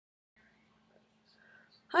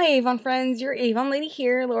Hi Avon friends, your Avon lady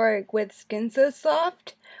here, Laura with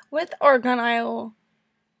SkinSoSoft with Argan Oil,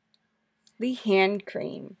 the hand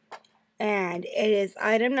cream. And it is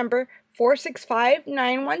item number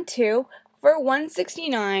 465912 for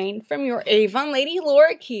 $169 from your Avon lady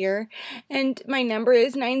Laura here. And my number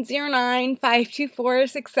is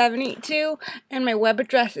 909-524-6782 and my web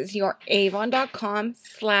address is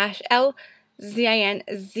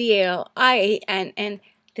youravon.com/LZINZALIAN, and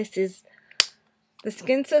this is the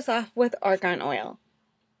SkinSoSoft with Argan Oil.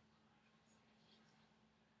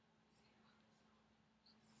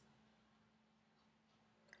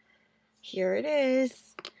 Here it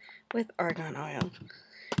is with Argan Oil.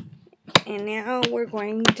 And now we're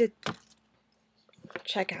going to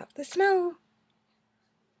check out the smell.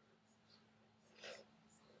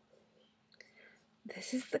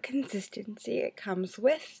 This is the consistency it comes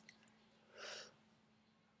with.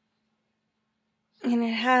 And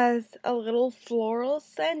it has a little floral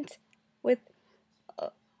scent with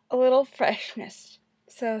a little freshness.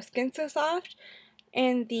 So SkinSoSoft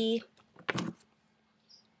and the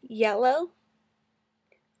yellow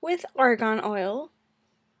with Argan Oil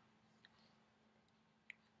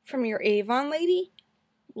from your Avon lady,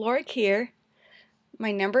 Laura here.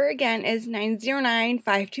 My number again is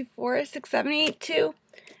 909-524-6782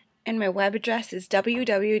 and my web address is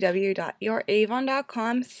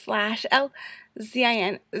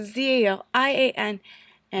www.youravon.com/LZINZALIAN,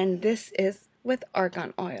 and this is with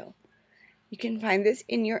Argan Oil. You can find this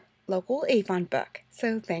in your local Avon book.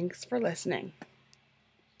 So thanks for listening.